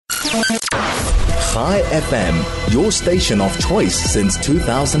ChaiFM, your station of choice since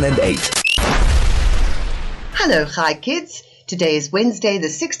 2008. Hello, Chai kids. Today is Wednesday, the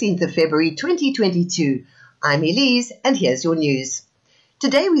 16th of February, 2022. I'm Elise, and here's your news.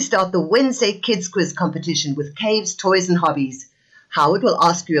 Today we start the Wednesday Kids Quiz competition with Caves, Toys and Hobbies. Howard will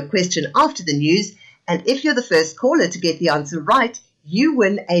ask you a question after the news, and if you're the first caller to get the answer right, you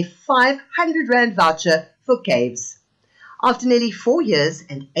win a 500 Rand voucher for Caves. After nearly 4 years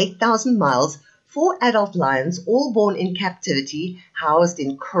and 8,000 miles, 4 adult lions, all born in captivity, housed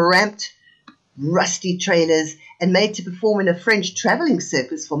in cramped, rusty trailers, and made to perform in a French traveling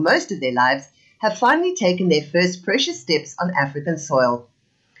circus for most of their lives, have finally taken their first precious steps on African soil.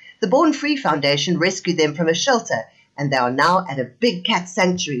 The Born Free Foundation rescued them from a shelter, and they are now at a big cat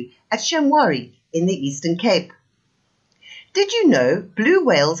sanctuary at Shamwari in the Eastern Cape. Did you know blue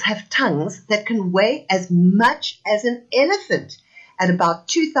whales have tongues that can weigh as much as an elephant at about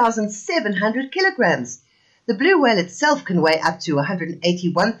 2,700 kilograms? The blue whale itself can weigh up to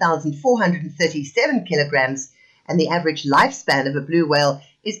 181,437 kilograms, and the average lifespan of a blue whale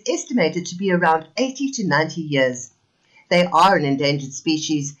is estimated to be around 80 to 90 years. They are an endangered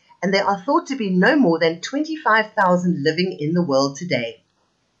species, and there are thought to be no more than 25,000 living in the world today.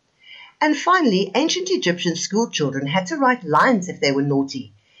 And finally, ancient Egyptian school children had to write lines if they were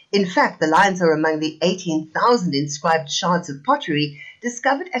naughty. In fact, the lines are among the 18,000 inscribed shards of pottery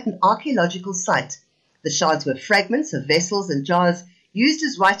discovered at an archaeological site. The shards were fragments of vessels and jars used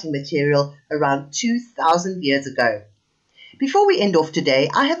as writing material around 2,000 years ago. Before we end off today,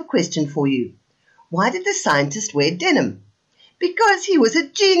 I have a question for you. Why did the scientist wear denim? Because he was a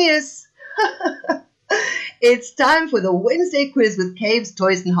genius! It's time for the Wednesday quiz with Caves,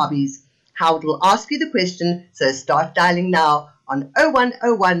 Toys and Hobbies. Howard will ask you the question, so start dialing now on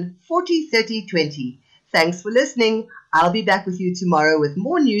 0101 40 30 20. Thanks for listening. I'll be back with you tomorrow with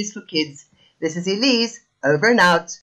more news for kids. This is Elise, over and out.